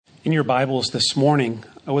In your Bibles this morning,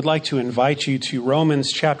 I would like to invite you to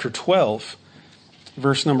Romans chapter 12,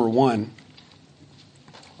 verse number 1.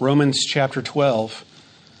 Romans chapter 12,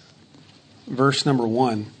 verse number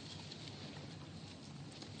 1.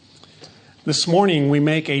 This morning we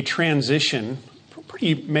make a transition, a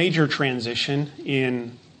pretty major transition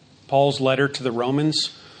in Paul's letter to the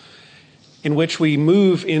Romans, in which we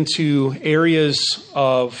move into areas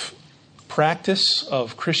of practice,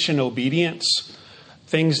 of Christian obedience,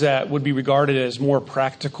 things that would be regarded as more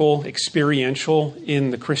practical, experiential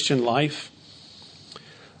in the Christian life.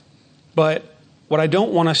 But what I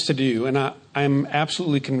don't want us to do, and I'm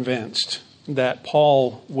absolutely convinced that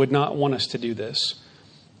Paul would not want us to do this,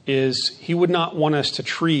 is he would not want us to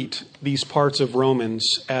treat these parts of Romans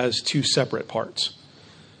as two separate parts.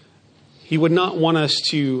 He would not want us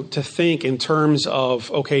to think in terms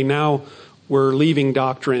of, okay, now we're leaving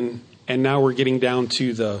doctrine and now we're getting down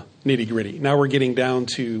to the nitty-gritty. Now we're getting down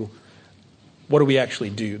to what do we actually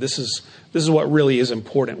do? This is what really is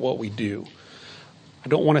important, what we do. I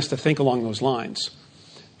don't want us to think along those lines.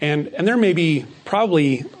 And there may be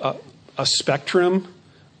probably a spectrum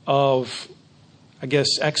of, I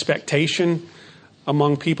guess, expectation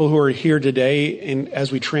among people who are here today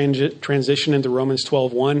as we transition into Romans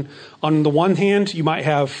 12:1. On the one hand, you might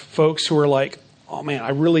have folks who are like, oh man, I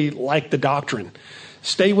really like the doctrine.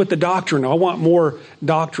 Stay with the doctrine. I want more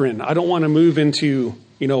doctrine. I don't want to move into,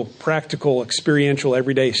 practical, experiential,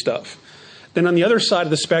 everyday stuff. Then on the other side of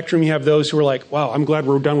the spectrum, you have those who are like, wow, I'm glad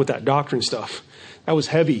we're done with that doctrine stuff. That was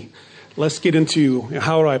heavy. Let's get into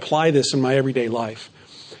how do I apply this in my everyday life.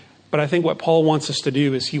 But I think what Paul wants us to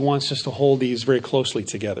do is he wants us to hold these very closely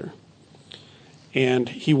together. And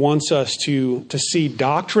he wants us to see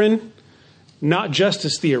doctrine not just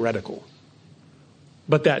as theoretical,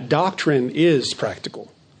 but that doctrine is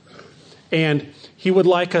practical. And he would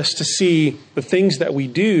like us to see the things that we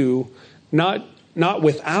do not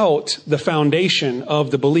without the foundation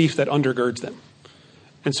of the belief that undergirds them.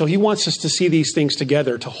 And so he wants us to see these things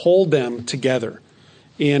together, to hold them together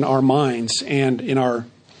in our minds and in our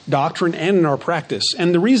doctrine and in our practice.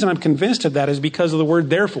 And the reason I'm convinced of that is because of the word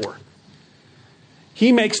therefore.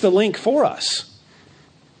 He makes the link for us.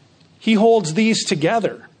 He holds these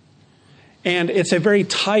together. And it's a very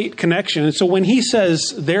tight connection. And so when he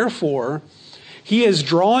says, therefore, he is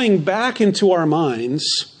drawing back into our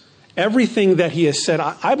minds everything that he has said.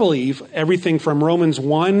 I believe everything from Romans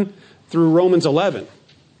 1 through Romans 11.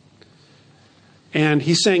 And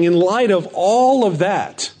he's saying, in light of all of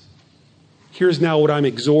that, here's now what I'm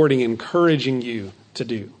exhorting, encouraging you to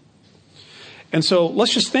do. And so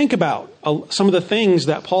let's just think about some of the things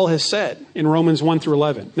that Paul has said in Romans 1 through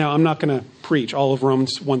 11. Now, I'm not going to preach all of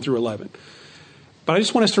Romans 1 through 11. But I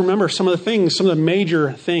just want us to remember some of the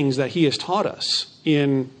major things that he has taught us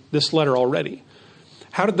in this letter already.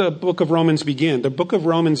 How did the book of Romans begin? The book of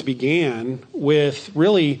Romans began with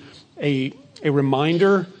really a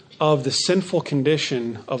reminder of the sinful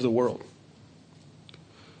condition of the world.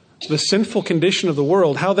 The sinful condition of the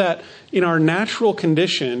world, how that in our natural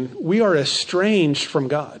condition, we are estranged from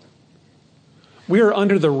God. We are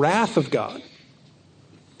under the wrath of God.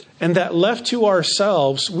 And that left to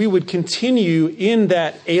ourselves, we would continue in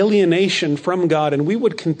that alienation from God, and we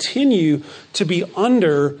would continue to be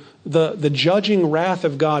under the judging wrath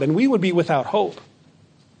of God, and we would be without hope.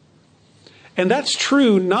 And that's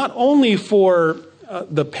true not only for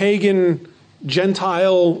the pagan,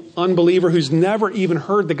 Gentile unbeliever who's never even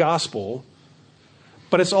heard the gospel,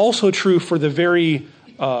 but it's also true for the very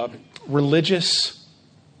religious,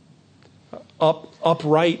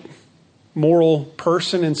 upright, moral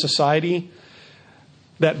person in society,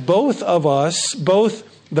 that both of us, both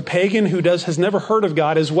the pagan who has never heard of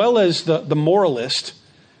God, as well as the moralist,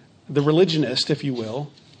 the religionist, if you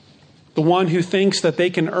will, the one who thinks that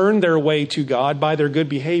they can earn their way to God by their good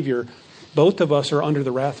behavior, both of us are under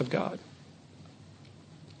the wrath of God.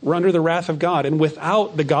 We're under the wrath of God. And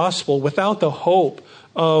without the gospel, without the hope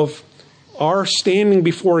of our standing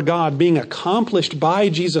before God being accomplished by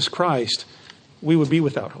Jesus Christ, we would be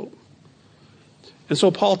without hope. And so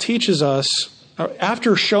Paul teaches us,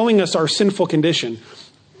 after showing us our sinful condition,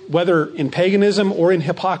 whether in paganism or in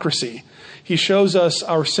hypocrisy, he shows us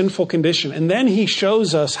our sinful condition. And then he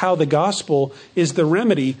shows us how the gospel is the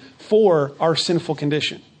remedy for our sinful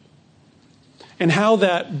condition. And how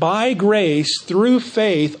that by grace, through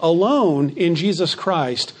faith alone in Jesus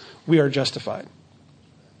Christ, we are justified.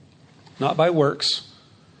 Not by works,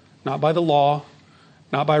 not by the law,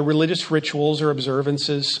 not by religious rituals or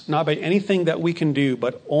observances, not by anything that we can do,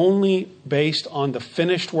 but only based on the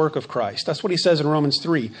finished work of Christ. That's what he says in Romans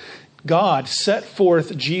 3. God set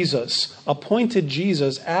forth Jesus, appointed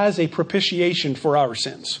Jesus as a propitiation for our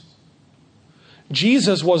sins.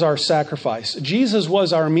 Jesus was our sacrifice. Jesus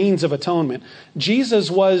was our means of atonement.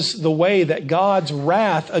 Jesus was the way that God's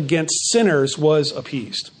wrath against sinners was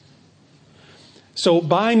appeased. So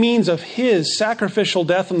by means of his sacrificial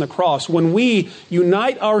death on the cross, when we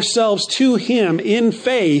unite ourselves to him in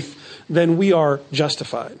faith, then we are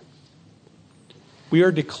justified. We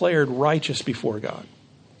are declared righteous before God.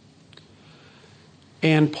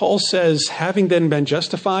 And Paul says, having then been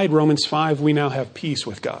justified, Romans 5, we now have peace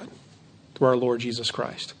with God through our Lord Jesus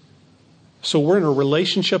Christ. So we're in a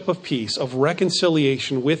relationship of peace, of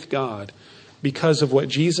reconciliation with God because of what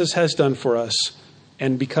Jesus has done for us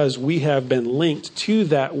and because we have been linked to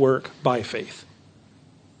that work by faith.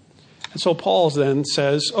 And so Paul then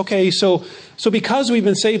says, okay, so because we've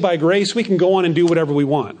been saved by grace, we can go on and do whatever we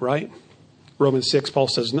want, right? Romans 6, Paul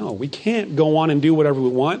says, no, we can't go on and do whatever we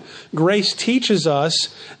want. Grace teaches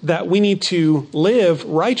us that we need to live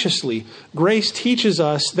righteously. Grace teaches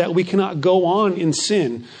us that we cannot go on in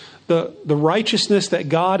sin. The righteousness that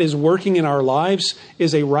God is working in our lives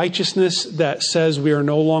is a righteousness that says we are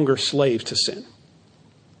no longer slaves to sin.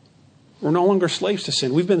 We're no longer slaves to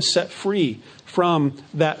sin. We've been set free from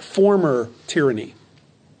that former tyranny,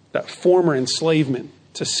 that former enslavement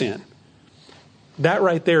to sin. That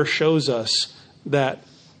right there shows us that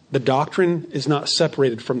the doctrine is not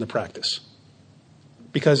separated from the practice.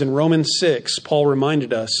 Because in Romans 6, Paul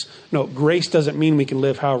reminded us, no, grace doesn't mean we can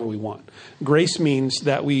live however we want. Grace means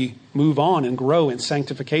that we move on and grow in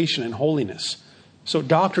sanctification and holiness. So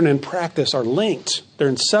doctrine and practice are linked. They're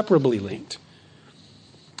inseparably linked.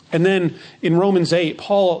 And then in Romans 8,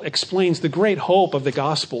 Paul explains the great hope of the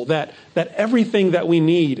gospel, that everything that we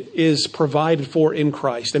need is provided for in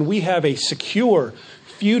Christ. And we have a secure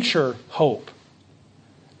future hope,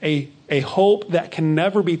 a hope that can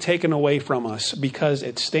never be taken away from us because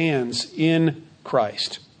it stands in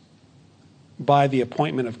Christ by the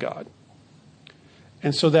appointment of God.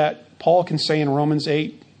 And so that Paul can say in Romans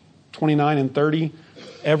 8, 29 and 30,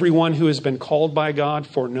 everyone who has been called by God,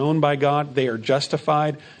 foreknown by God, they are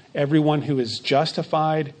justified. Everyone who is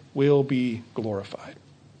justified will be glorified.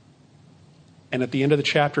 And at the end of the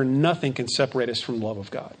chapter, nothing can separate us from the love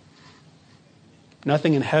of God.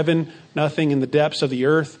 Nothing in heaven, nothing in the depths of the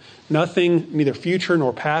earth, nothing, neither future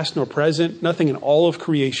nor past nor present, nothing in all of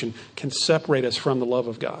creation can separate us from the love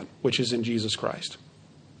of God, which is in Jesus Christ.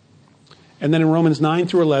 And then in Romans 9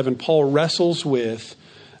 through 11, Paul wrestles with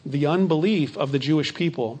the unbelief of the Jewish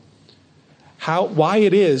people, why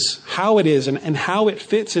it is, how it is, and how it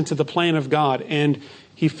fits into the plan of God. And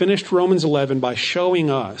he finished Romans 11 by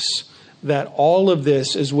showing us that all of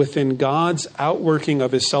this is within God's outworking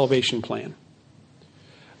of his salvation plan.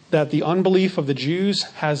 That the unbelief of the Jews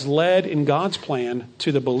has led in God's plan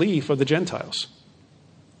to the belief of the Gentiles,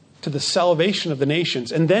 to the salvation of the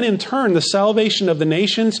nations. And then in turn, the salvation of the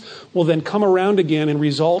nations will then come around again and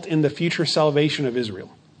result in the future salvation of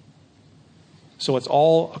Israel. So it's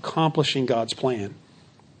all accomplishing God's plan.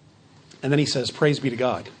 And then he says, praise be to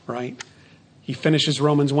God, right? He finishes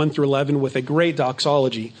Romans 1 through 11 with a great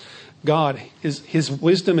doxology. God, his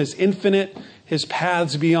wisdom is infinite, his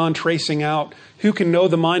paths beyond tracing out. Who can know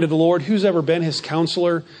the mind of the Lord? Who's ever been his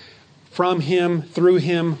counselor? From him, through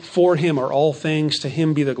him, for him are all things. To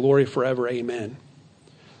him be the glory forever. Amen.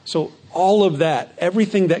 So all of that,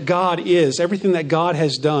 everything that God is, everything that God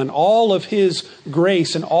has done, all of his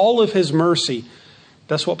grace and all of his mercy,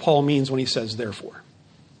 that's what Paul means when he says therefore.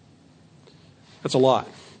 That's a lot.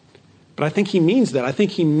 But I think he means that. I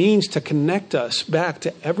think he means to connect us back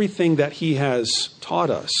to everything that he has taught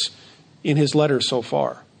us in his letters so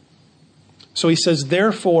far. So he says,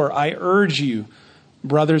 therefore, I urge you,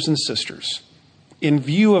 brothers and sisters, in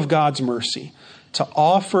view of God's mercy, to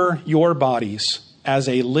offer your bodies as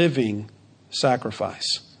a living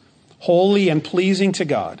sacrifice, holy and pleasing to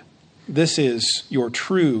God. This is your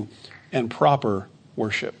true and proper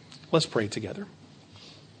worship. Let's pray together.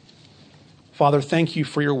 Father, thank you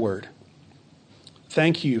for your word.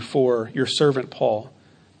 Thank you for your servant Paul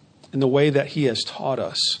and the way that he has taught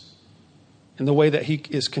us, and the way that he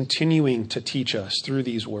is continuing to teach us through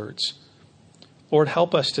these words. Lord,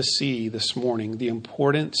 help us to see this morning the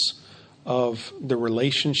importance of the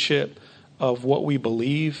relationship of what we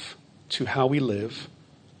believe to how we live.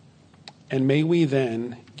 And may we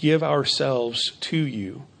then give ourselves to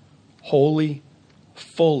you wholly,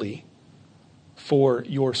 fully for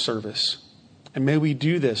your service. And may we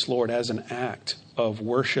do this, Lord, as an act of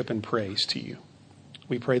worship and praise to you.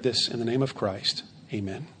 We pray this in the name of Christ.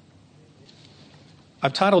 Amen.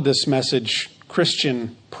 I've titled this message,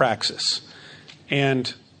 Christian Praxis.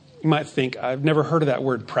 And you might think, I've never heard of that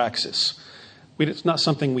word praxis. It's not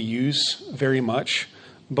something we use very much,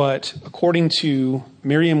 but according to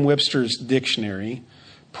Merriam-Webster's dictionary,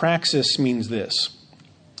 praxis means this.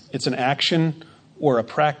 It's an action or a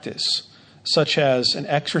practice, such as an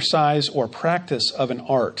exercise or practice of an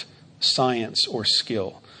art, science, or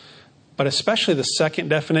skill. But especially the second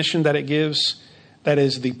definition that it gives, that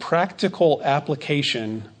is the practical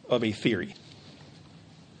application of a theory.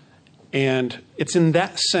 And it's in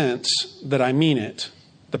that sense that I mean it,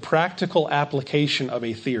 the practical application of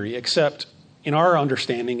a theory, except in our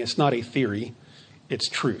understanding, it's not a theory, it's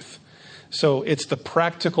truth. So it's the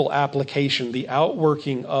practical application, the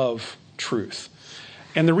outworking of truth.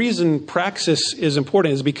 And the reason praxis is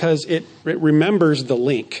important is because it remembers the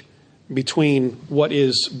link between what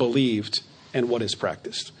is believed and what is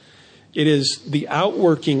practiced. It is the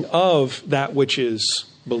outworking of that which is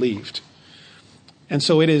believed. And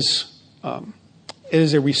so it is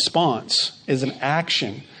a response, is an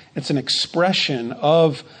action. It's an expression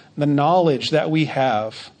of the knowledge that we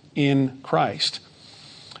have in Christ.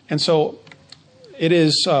 And so it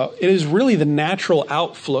is really the natural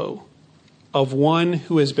outflow of one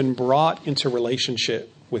who has been brought into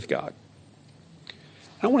relationship with God.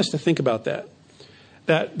 I want us to think about that.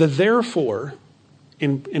 That the therefore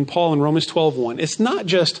in Paul in Romans 12:1, it's not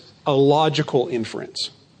just a logical inference.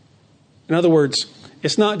 In other words,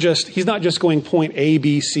 he's not just going point A,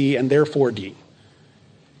 B, C, and therefore D.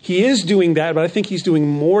 He is doing that, but I think he's doing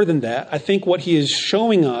more than that. I think what he is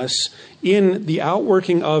showing us in the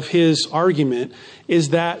outworking of his argument is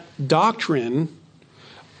that doctrine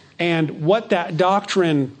and what that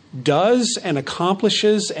doctrine does and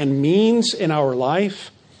accomplishes and means in our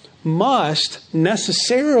life must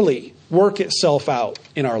necessarily work itself out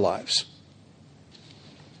in our lives.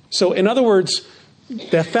 So in other words,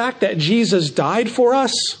 the fact that Jesus died for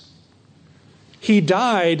us, he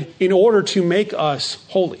died in order to make us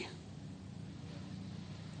holy.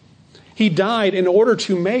 He died in order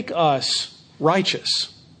to make us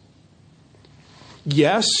righteous.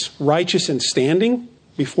 Yes, righteous in standing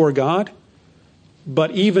before God,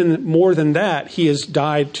 but even more than that, he has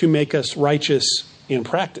died to make us righteous in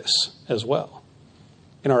practice as well,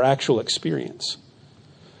 in our actual experience.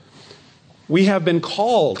 We have been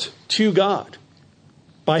called to God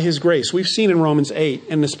by his grace. We've seen in Romans 8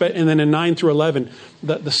 and then in 9 through 11,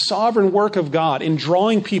 the sovereign work of God in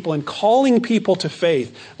drawing people and calling people to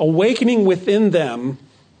faith, awakening within them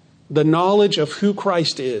the knowledge of who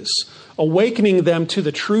Christ is, awakening them to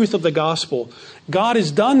the truth of the gospel. God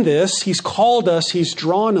has done this. He's called us. He's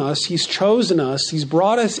drawn us. He's chosen us. He's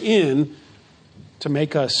brought us in to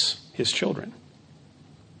make us his children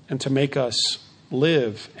and to make us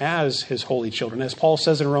live as his holy children. As Paul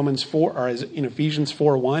says in Romans 4, or as in Ephesians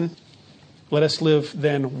 4:1, let us live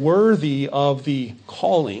then worthy of the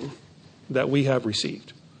calling that we have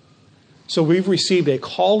received. So we've received a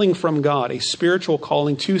calling from God, a spiritual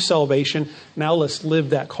calling to salvation. Now let's live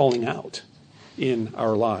that calling out in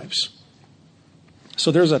our lives.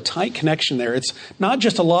 So there's a tight connection there. It's not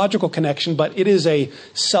just a logical connection, but it is a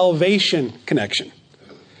salvation connection.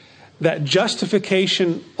 That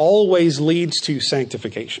justification always leads to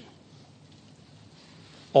sanctification.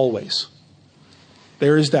 Always.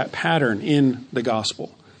 There is that pattern in the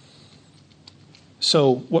gospel.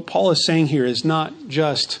 So what Paul is saying here is not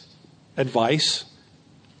just advice.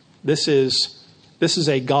 This is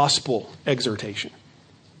a gospel exhortation.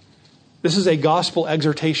 This is a gospel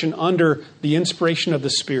exhortation under the inspiration of the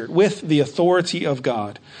Spirit, with the authority of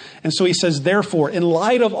God. And so he says, therefore, in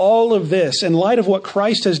light of all of this, in light of what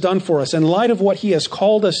Christ has done for us, in light of what he has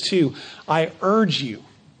called us to, I urge you,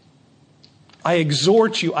 I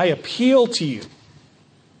exhort you, I appeal to you,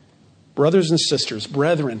 brothers and sisters,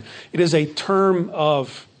 brethren. It is a term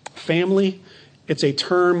of family. It's a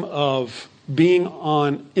term of being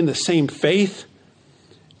in the same faith.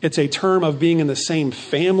 It's a term of being in the same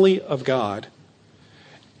family of God.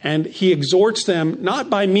 And he exhorts them not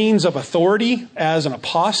by means of authority as an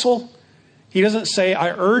apostle. He doesn't say, I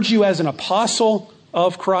urge you as an apostle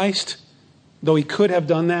of Christ, though he could have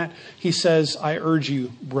done that. He says, I urge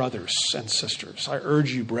you, brothers and sisters. I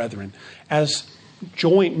urge you, brethren, as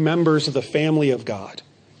joint members of the family of God.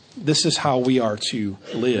 This is how we are to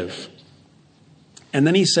live. And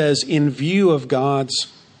then he says, in view of God's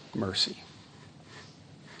mercy.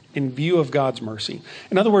 In view of God's mercy.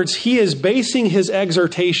 In other words, he is basing his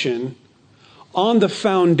exhortation on the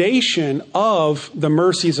foundation of the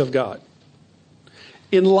mercies of God.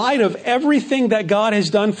 In light of everything that God has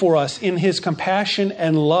done for us in his compassion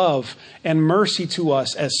and love and mercy to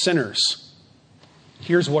us as sinners,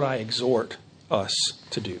 here's what I exhort us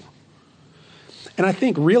to do. And I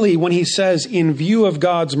think really when he says in view of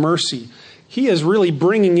God's mercy, he is really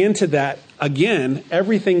bringing into that again,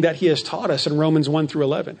 everything that he has taught us in Romans 1 through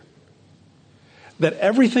 11. That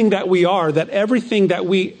everything that we are,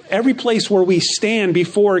 every place where we stand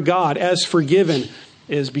before God as forgiven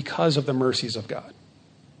is because of the mercies of God.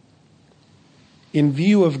 In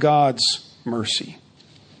view of God's mercy.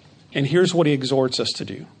 And here's what he exhorts us to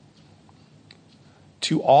do.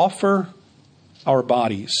 To offer our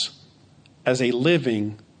bodies as a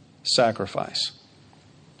living sacrifice.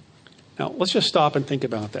 Now, let's just stop and think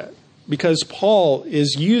about that. Because Paul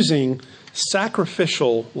is using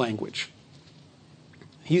sacrificial language.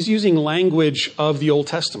 He's using language of the Old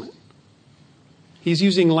Testament. He's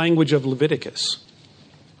using language of Leviticus,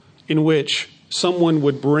 in which someone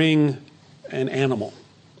would bring an animal,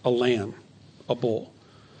 a lamb, a bull.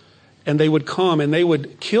 And they would come and they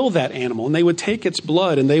would kill that animal and they would take its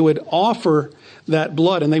blood and they would offer that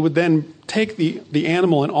blood and they would then take the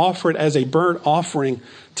animal and offer it as a burnt offering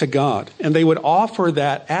to God. And they would offer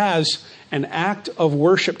that as an act of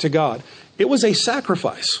worship to God. It was a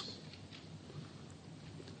sacrifice.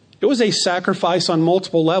 It was a sacrifice on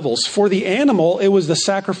multiple levels. For the animal, it was the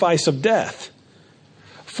sacrifice of death.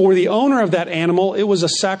 For the owner of that animal, it was a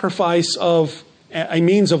sacrifice of a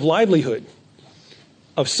means of livelihood,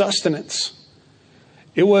 of sustenance.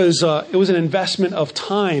 It was an investment of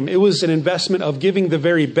time. It was an investment of giving the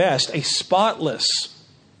very best, a spotless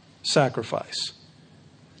sacrifice.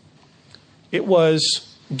 It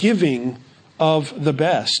was giving of the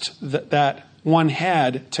best that one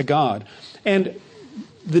had to God. And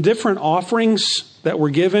the different offerings that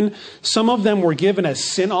were given, some of them were given as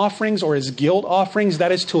sin offerings or as guilt offerings,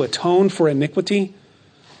 that is to atone for iniquity.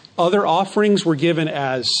 Other offerings were given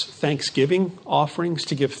as thanksgiving offerings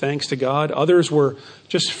to give thanks to God. Others were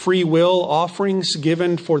just free will offerings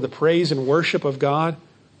given for the praise and worship of God.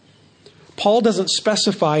 Paul doesn't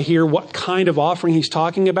specify here what kind of offering he's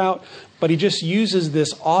talking about, but he just uses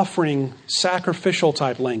this offering sacrificial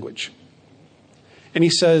type language. And he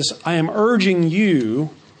says, I am urging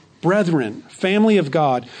you, brethren, family of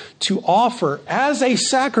God, to offer as a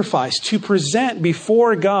sacrifice, to present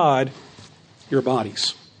before God your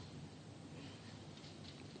bodies.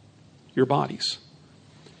 Your bodies.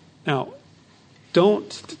 Now, don't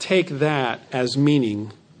take that as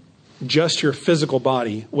meaning just your physical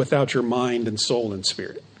body without your mind and soul and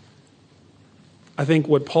spirit. I think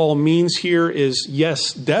what Paul means here is,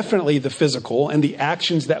 yes, definitely the physical and the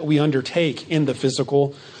actions that we undertake in the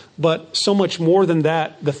physical, but so much more than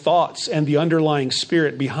that, the thoughts and the underlying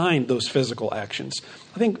spirit behind those physical actions.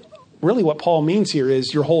 I think really what Paul means here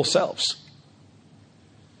is your whole selves.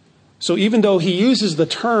 So even though he uses the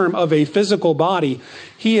term of a physical body,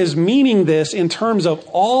 he is meaning this in terms of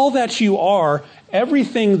all that you are,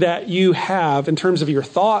 everything that you have in terms of your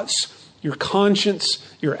thoughts, your conscience,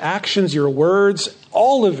 your actions, your words,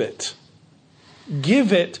 all of it.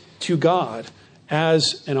 Give it to God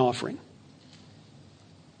as an offering.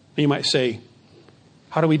 And you might say,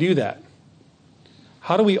 how do we do that?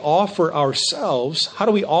 How do we offer ourselves? How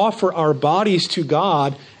do we offer our bodies to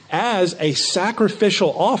God as a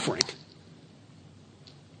sacrificial offering?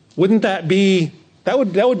 Wouldn't that be, that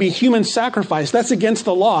would be human sacrifice. That's against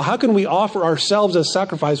the law. How can we offer ourselves as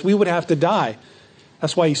sacrifice? We would have to die.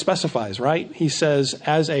 That's why he specifies, right? He says,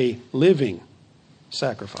 as a living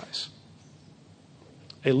sacrifice.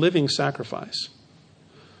 A living sacrifice.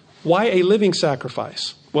 Why a living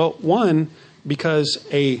sacrifice? Well, one, because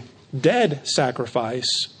a dead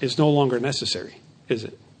sacrifice is no longer necessary, is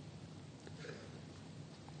it?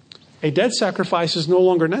 A dead sacrifice is no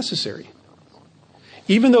longer necessary.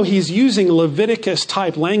 Even though he's using Leviticus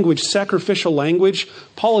type language, sacrificial language,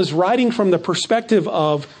 Paul is writing from the perspective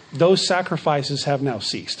of those sacrifices have now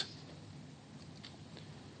ceased.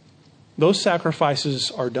 Those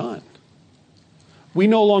sacrifices are done. We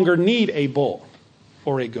no longer need a bull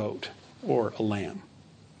or a goat or a lamb.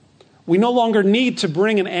 We no longer need to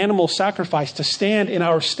bring an animal sacrifice to stand in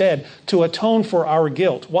our stead to atone for our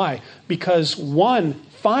guilt. Why? Because one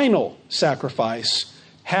final sacrifice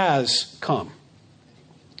has come.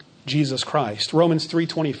 Jesus Christ. Romans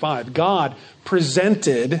 3:25. God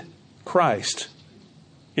presented Christ.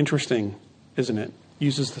 Interesting, isn't it?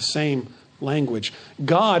 Uses the same language.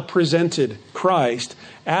 God presented Christ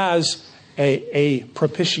as a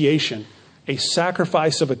propitiation, a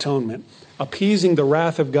sacrifice of atonement, appeasing the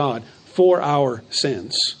wrath of God for our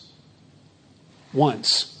sins.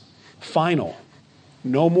 Once. Final.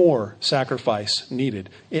 No more sacrifice needed.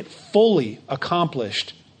 It fully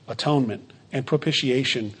accomplished atonement and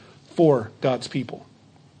propitiation for God's people.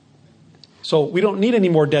 So we don't need any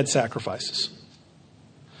more dead sacrifices.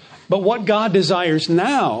 But what God desires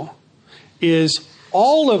now is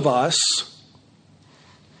all of us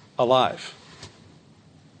alive.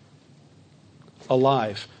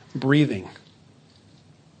 alive, breathing,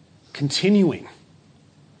 continuing.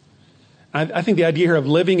 I think the idea here of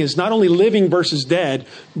living is not only living versus dead,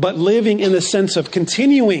 but living in the sense of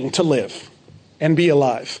continuing to live and be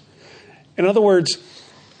alive. In other words,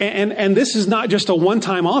 and this is not just a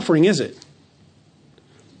one-time offering, is it?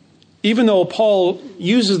 Even though Paul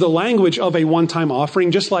uses the language of a one-time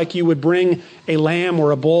offering, just like you would bring a lamb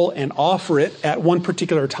or a bull and offer it at one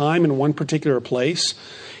particular time in one particular place,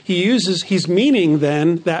 he's meaning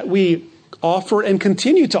then that we offer and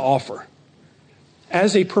continue to offer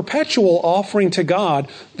as a perpetual offering to God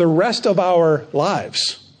the rest of our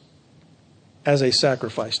lives as a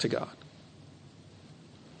sacrifice to God.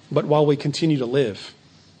 But while we continue to live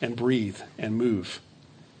and breathe and move,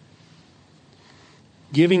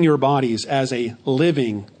 giving your bodies as a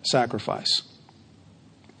living sacrifice.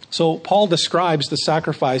 So Paul describes the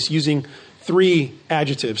sacrifice using 3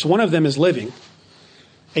 adjectives. One of them is living.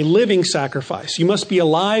 A living sacrifice. You must be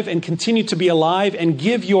alive and continue to be alive and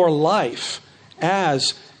give your life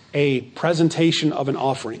as a presentation of an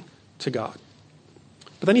offering to God.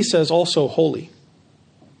 But then he says also holy.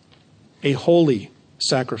 A holy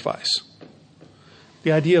sacrifice.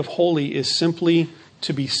 The idea of holy is simply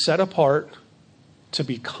to be set apart, to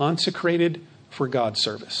be consecrated for God's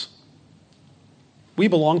service. We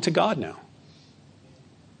belong to God now.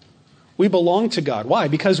 We belong to God. Why?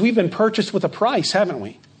 Because we've been purchased with a price, haven't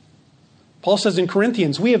we? Paul says in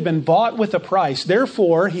Corinthians, we have been bought with a price.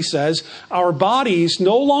 Therefore, he says, our bodies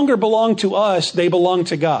no longer belong to us, they belong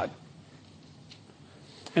to God.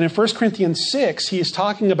 And in 1 Corinthians 6, he is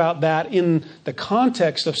talking about that in the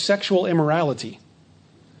context of sexual immorality.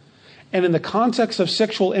 And in the context of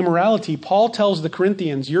sexual immorality, Paul tells the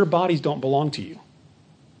Corinthians, your bodies don't belong to you.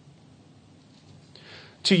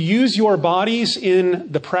 To use your bodies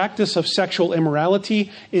in the practice of sexual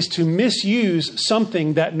immorality is to misuse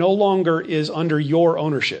something that no longer is under your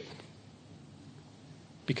ownership.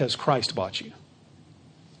 Because Christ bought you.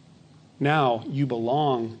 Now you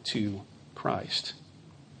belong to Christ.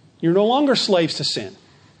 You're no longer slaves to sin.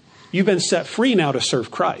 You've been set free now to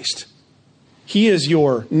serve Christ. He is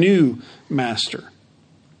your new master.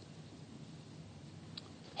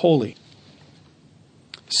 Holy.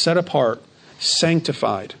 Set apart.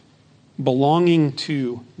 Sanctified, belonging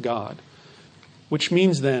to God, which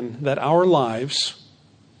means then that our lives,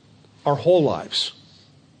 our whole lives,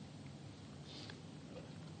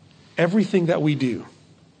 everything that we do,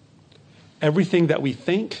 everything that we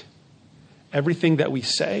think, everything that we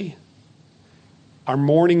say, our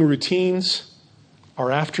morning routines,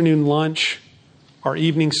 our afternoon lunch, our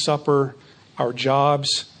evening supper, our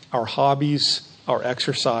jobs, our hobbies, our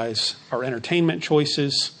exercise, our entertainment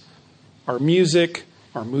choices, our music,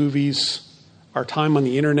 our movies, our time on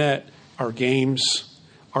the internet, our games,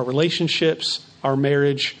 our relationships, our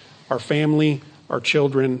marriage, our family, our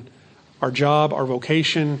children, our job, our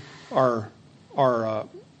vocation, our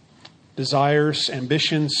desires,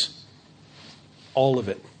 ambitions, all of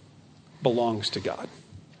it belongs to God.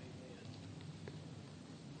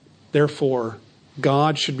 Therefore,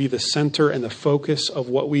 God should be the center and the focus of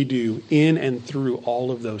what we do in and through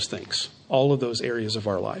all of those things, all of those areas of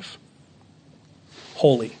our life.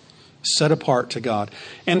 Holy, set apart to God,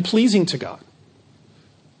 and pleasing to God.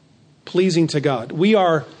 Pleasing to God. We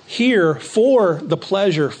are here for the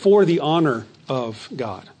pleasure, for the honor of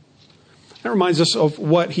God. That reminds us of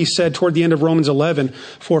what he said toward the end of Romans 11.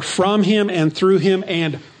 For from him and through him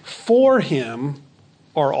and for him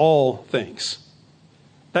are all things.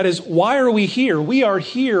 That is, why are we here? We are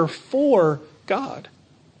here for God,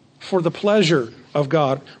 for the pleasure of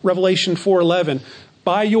God. Revelation 4:11.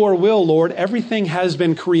 By your will, Lord, everything has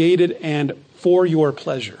been created, and for your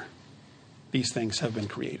pleasure, these things have been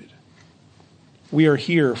created. We are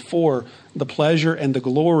here for the pleasure and the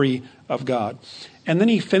glory of God. And then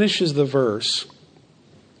he finishes the verse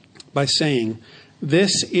by saying,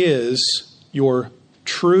 this is your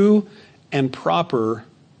true and proper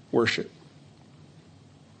worship.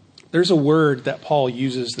 There's a word that Paul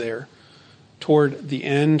uses there toward the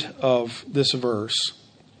end of this verse.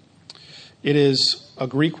 It is a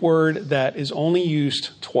Greek word that is only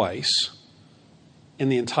used twice in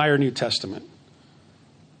the entire New Testament,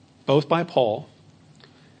 both by Paul.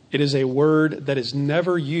 It is a word that is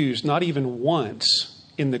never used, not even once,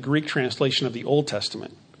 in the Greek translation of the Old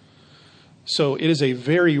Testament. So it is a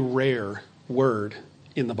very rare word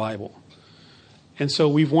in the Bible. And so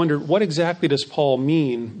we've wondered, what exactly does Paul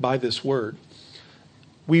mean by this word?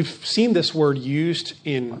 We've seen this word used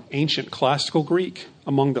in ancient classical Greek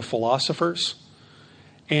among the philosophers.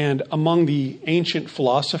 And among the ancient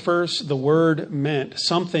philosophers, the word meant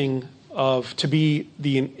something of to be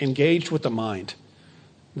engaged with the mind,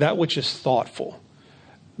 that which is thoughtful,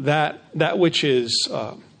 that which is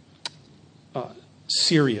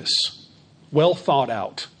serious, well thought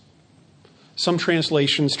out. Some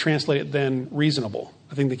translations translate it then reasonable.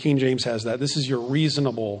 I think the King James has that. This is your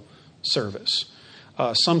reasonable service.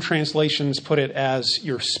 Some translations put it as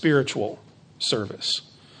your spiritual service.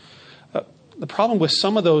 The problem with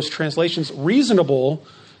some of those translations, reasonable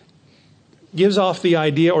gives off the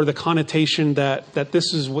idea or the connotation that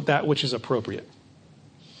this is that which is appropriate.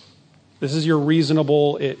 This is your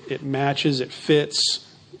reasonable, it matches, it fits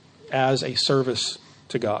as a service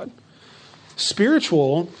to God.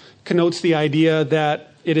 Spiritual connotes the idea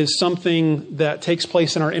that it is something that takes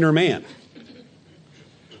place in our inner man.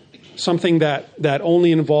 Something that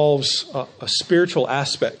only involves spiritual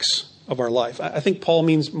aspects of our life. I think Paul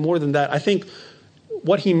means more than that. I think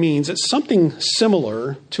what he means, it's something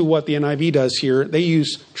similar to what the NIV does here. They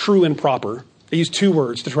use true and proper. They use two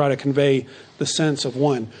words to try to convey the sense of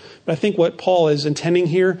one. But I think what Paul is intending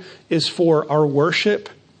here is for our worship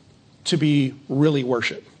to be really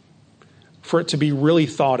worship. For it to be really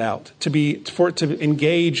thought out. For it to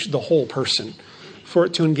engage the whole person. For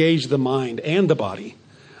it to engage the mind and the body.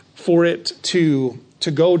 For it to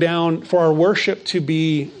go down, for our worship to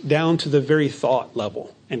be down to the very thought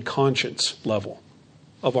level and conscience level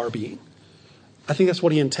of our being. I think that's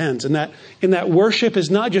what he intends. And that worship is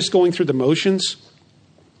not just going through the motions.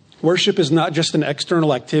 Worship is not just an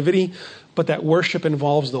external activity, but that worship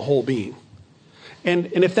involves the whole being. And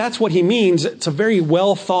if that's what he means, it's a very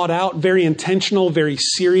well thought out, very intentional, very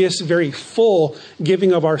serious, very full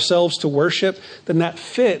giving of ourselves to worship, then that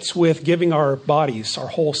fits with giving our bodies, our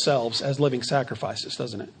whole selves as living sacrifices,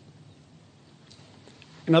 doesn't it?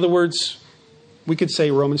 In other words, we could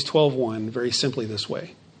say Romans 12:1 very simply this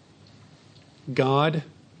way. God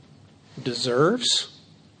deserves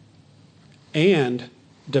and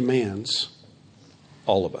demands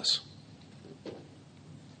all of us.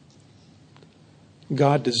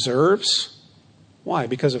 God deserves. Why?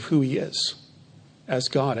 Because of who he is as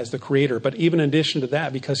God, as the creator. But even in addition to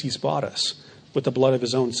that, because he's bought us with the blood of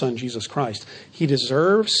his own son, Jesus Christ. He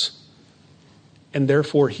deserves, and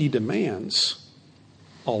therefore he demands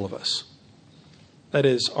all of us. That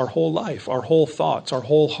is our whole life, our whole thoughts, our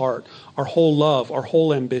whole heart, our whole love, our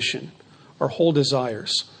whole ambition, our whole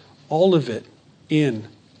desires. All of it in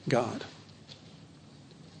God.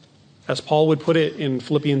 As Paul would put it in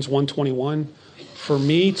Philippians 1:21, for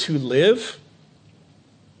me to live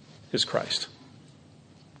is Christ.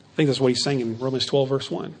 I think that's what he's saying in Romans 12,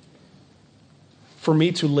 verse 1. For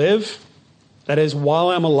me to live, that is, while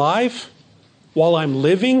I'm alive, while I'm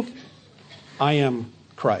living, I am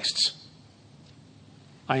Christ's.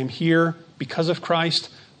 I am here because of Christ,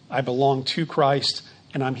 I belong to Christ,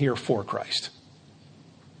 and I'm here for Christ.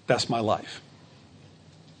 That's my life.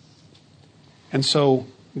 And so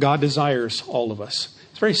God desires all of us.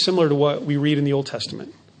 It's very similar to what we read in the Old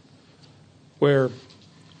Testament, where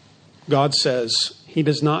God says he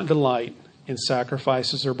does not delight in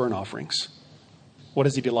sacrifices or burnt offerings. What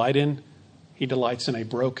does he delight in? He delights in a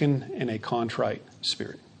broken and a contrite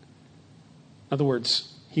spirit. In other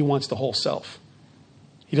words, he wants the whole self.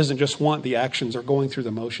 He doesn't just want the actions or going through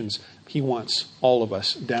the motions. He wants all of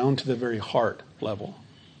us down to the very heart level.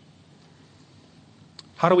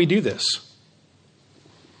 How do we do this?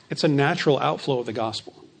 It's a natural outflow of the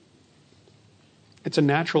gospel. It's a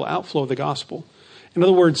natural outflow of the gospel. In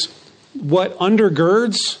other words, what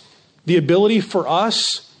undergirds the ability for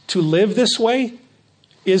us to live this way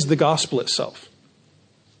is the gospel itself.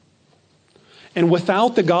 And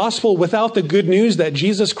without the gospel, without the good news that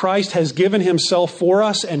Jesus Christ has given himself for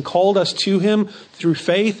us and called us to him through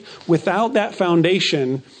faith, without that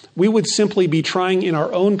foundation, we would simply be trying in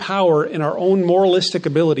our own power, in our own moralistic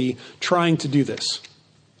ability, trying to do this.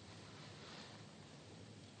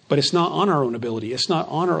 But it's not on our own ability. It's not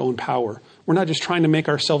on our own power. We're not just trying to make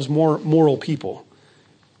ourselves more moral people.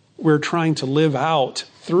 We're trying to live out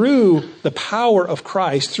through the power of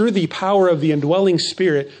Christ, through the power of the indwelling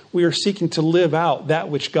Spirit. We are seeking to live out that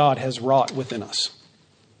which God has wrought within us.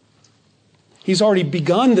 He's already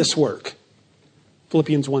begun this work.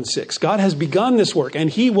 Philippians 1:6. God has begun this work and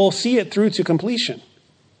he will see it through to completion.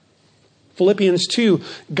 Philippians 2.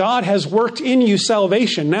 God has worked in you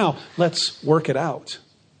salvation. Now let's work it out.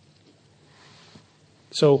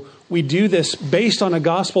 So we do this based on a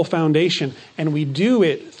gospel foundation, and we do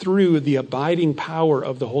it through the abiding power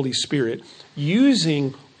of the Holy Spirit,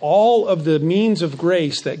 using all of the means of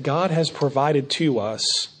grace that God has provided to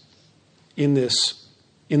us in this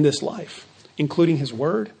life, including his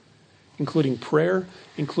word, including prayer,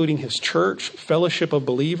 including his church, fellowship of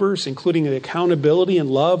believers, including the accountability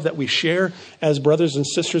and love that we share as brothers and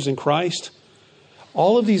sisters in Christ.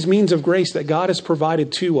 All of these means of grace that God has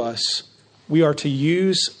provided to us, we are to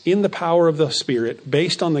use in the power of the Spirit,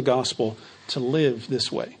 based on the gospel, to live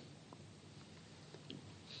this way.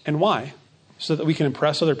 And why? So that we can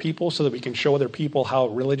impress other people, so that we can show other people how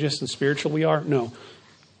religious and spiritual we are? No.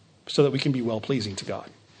 So that we can be well-pleasing to God.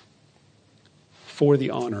 For the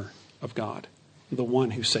honor of God, the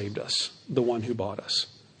one who saved us, the one who bought us.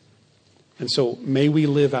 And so may we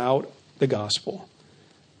live out the gospel,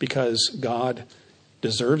 because God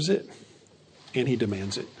deserves it and he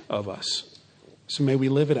demands it of us. So may we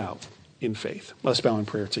live it out in faith. Let's bow in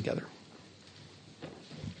prayer together.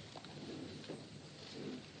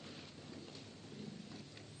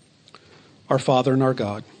 Our Father and our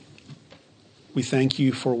God, we thank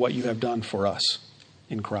you for what you have done for us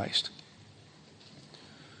in Christ.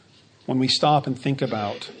 When we stop and think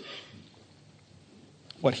about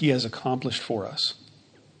what he has accomplished for us,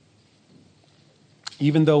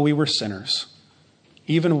 even though we were sinners,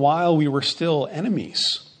 even while we were still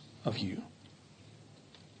enemies of you,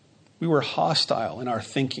 we were hostile in our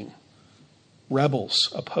thinking,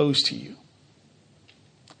 rebels opposed to you.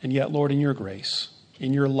 And yet, Lord, in your grace,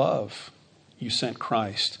 in your love, you sent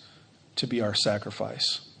Christ to be our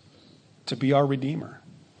sacrifice, to be our Redeemer.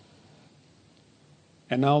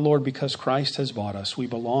 And now, Lord, because Christ has bought us, we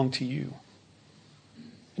belong to you.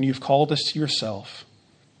 And you've called us to yourself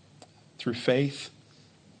through faith.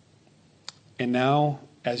 And now,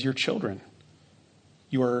 as your children,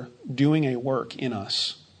 you are doing a work in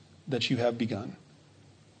us that you have begun.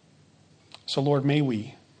 So, Lord, may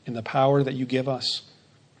we, in the power that you give us,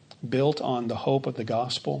 built on the hope of the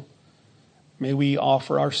gospel, may we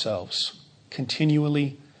offer ourselves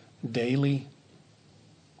continually, daily,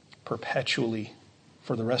 perpetually,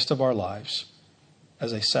 for the rest of our lives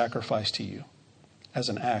as a sacrifice to you, as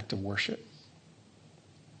an act of worship.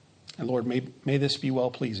 And Lord, may this be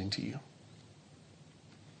well-pleasing to you.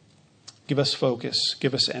 Give us focus,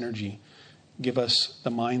 give us energy, give us the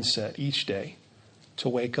mindset each day to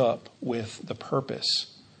wake up with the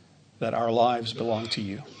purpose that our lives belong to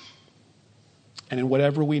you. And in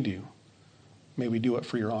whatever we do, may we do it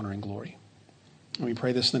for your honor and glory. And we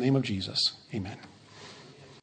pray this in the name of Jesus. Amen.